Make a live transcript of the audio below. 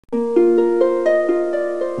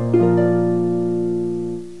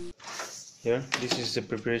here. This is the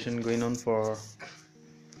preparation going on for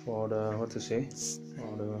the for the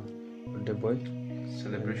birthday boy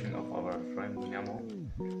celebration of our friend Mhonyamo,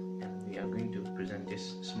 and we are going to present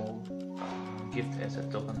this small gift as a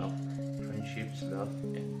token of friendship, love,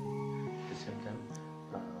 and at the same time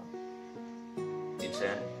it's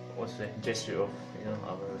also a gesture of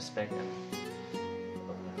our respect and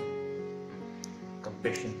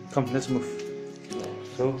compassion. Come, let's move.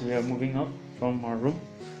 So we are moving out from our room.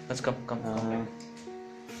 Let's come back.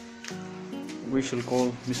 We should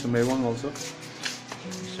call Mr. Mewang also.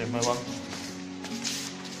 Mr. Mewang.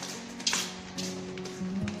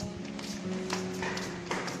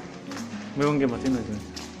 Mewang ke mati na dyan.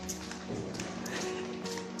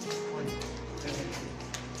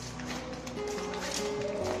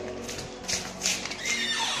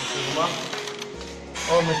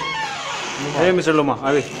 Hey, Mr. Loma,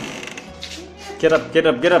 Avi. Get up.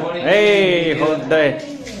 Hey, hold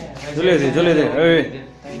day. Juli. Hey.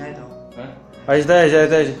 Aishta.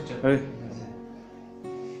 Hey.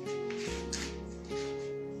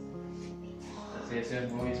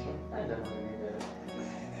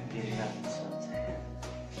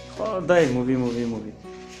 Hold day, movie.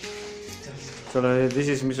 So this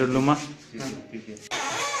is Mr. Loma.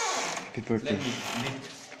 Happy birthday.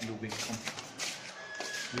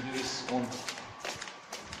 Video is on.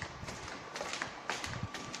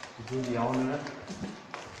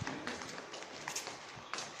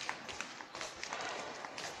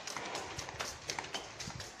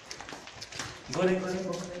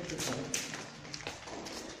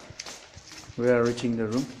 We are reaching the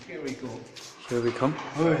room. Here we go. Here we come.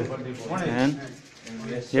 And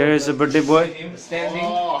here is the birthday boy. Standing.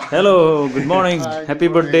 Hello, good morning. Happy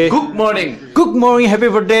birthday. Good morning. Good morning, happy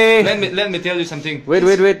birthday. Let me tell you something.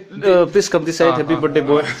 Wait. Please come this side. Happy birthday,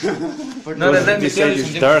 boy. No, let me This tell side you is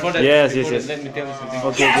something. dark. Before that, Yes. Let me tell you something.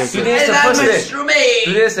 Okay. Today is the first day.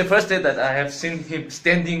 Today is the first day that I have seen him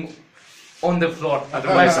standing on the floor.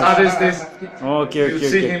 Otherwise, others days you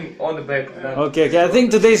see Okay. him on the back. Okay. I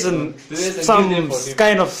think today is some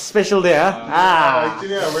kind of special day, huh?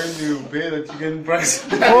 Actually, I went to pay the chicken price.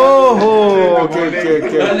 Okay.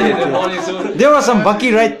 Early in the morning, so There was some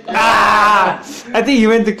bucky, right? I think he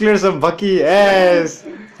went to clear some bucky. Yes,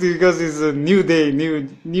 because it's a new day,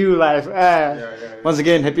 new life. Once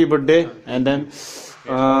again, happy birthday. And then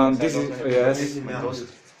this is yes.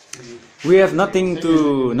 We have nothing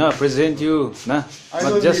to present you. I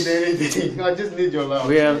don't need anything. I just need your love.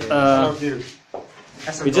 We have I love you.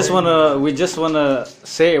 we just wanna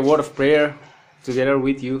say a word of prayer together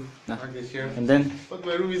with you. Okay, sure. And then But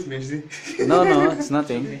my room is messy. no, it's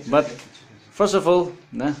nothing. But first of all,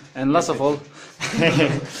 and last of all,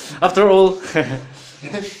 after all,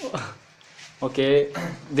 okay,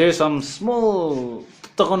 there's some small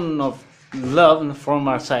token of love from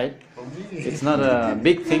our side. It's not a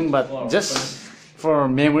big thing, but just for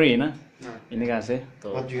memory, Ini kan say.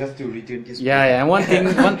 But you have to return this. Yeah. And one thing,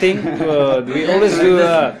 we always do.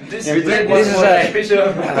 This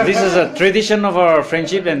is a tradition of our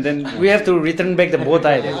friendship, and then we have to return back the bow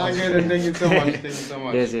tie. Okay, thank you so much.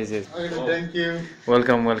 Yes. Okay, thank you.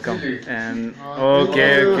 Welcome. And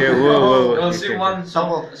okay. Whoa. I'll sing one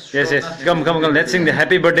song. Yes. Come. Let's sing the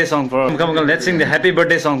happy birthday song for. Let's sing the happy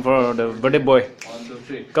birthday song for the birthday boy. 1,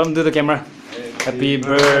 2, 3. Come to the camera. Happy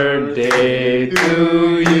birthday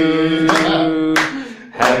to you.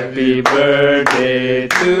 Happy birthday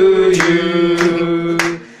to you.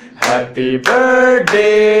 Happy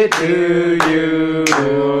birthday to you.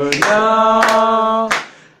 Now,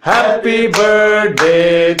 happy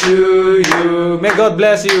birthday to you. May God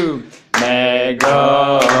bless you. May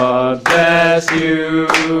God bless you.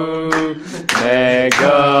 May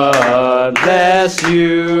God bless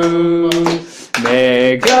you.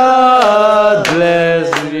 May God bless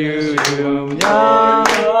you.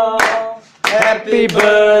 Happy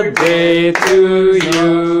birthday to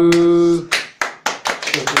you.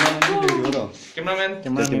 Cameraman.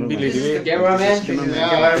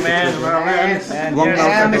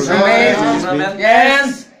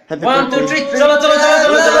 Yes. 1, 2, 3. Chalo.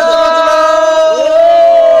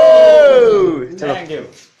 Thank you.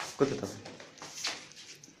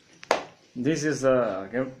 This is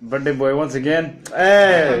birthday boy once again.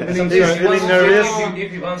 Hey, feeling nervous.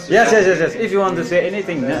 If you want to. Yes. If you want to say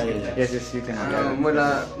anything, yes, you can.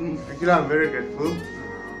 Actually, I'm very grateful.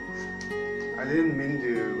 I didn't mean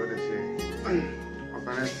to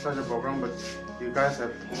organize such a program, but you guys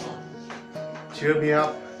have cheered me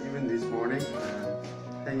up even this morning.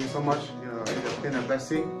 Thank you so much. It has been a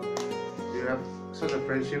blessing. You have such a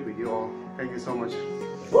friendship with you all. Thank you so much.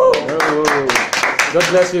 Whoa. God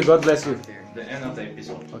bless you. The end of the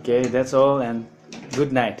episode. Okay, that's all, and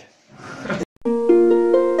good night.